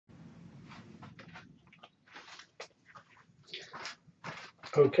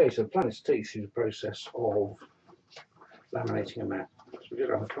Okay, so the plan is to take you through the process of laminating a mat. So we go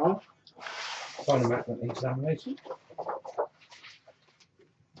down the file, find a mat that needs laminating,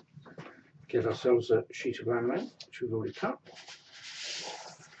 get ourselves a sheet of laminate, which we've already cut.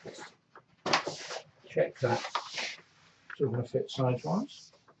 Check that it's all going to fit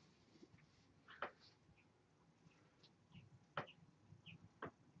size-wise.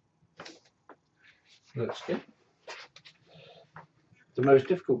 Looks good. The most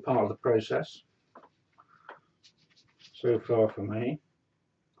difficult part of the process so far for me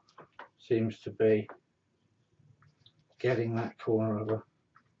seems to be getting that corner of a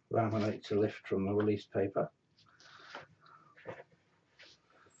laminate to lift from the release paper.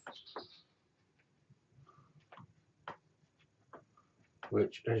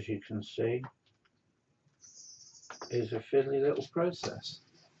 Which, as you can see, is a fiddly little process.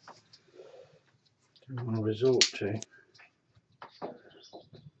 I want to resort to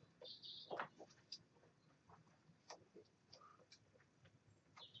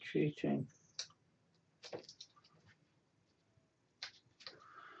cheating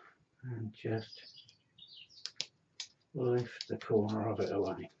and just lift the corner of it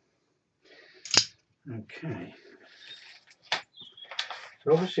away. Okay.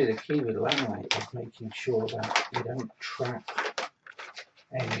 So obviously the key with laminate is making sure that you don't trap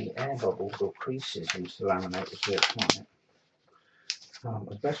any air bubbles or creases into the laminate as you apply it.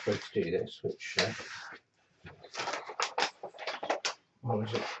 The best way to do this, which I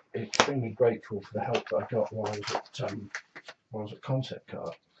was extremely grateful for the help that I got while I was at Concept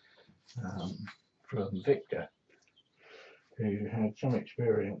Card from Victor, who had some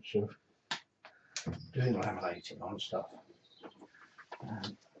experience of doing laminating on stuff.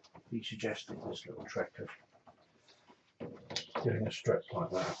 And he suggested this little trick of doing a strip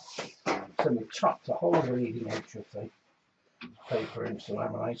like that. So we tuck the whole of the leading edge of the paper into the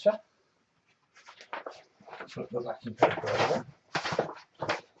laminator, flip the backing paper over,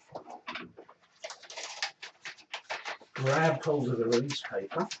 grab hold of the release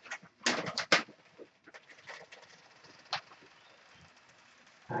paper,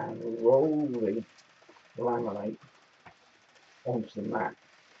 and roll the laminate onto the mat.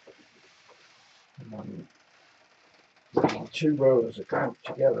 The two rollers are clamped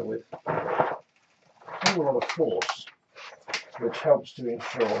together with a whole lot of force, which helps to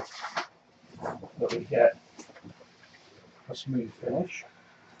ensure that we get a smooth finish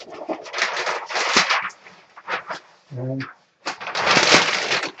and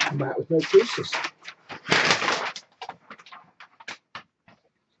a mat with no creases.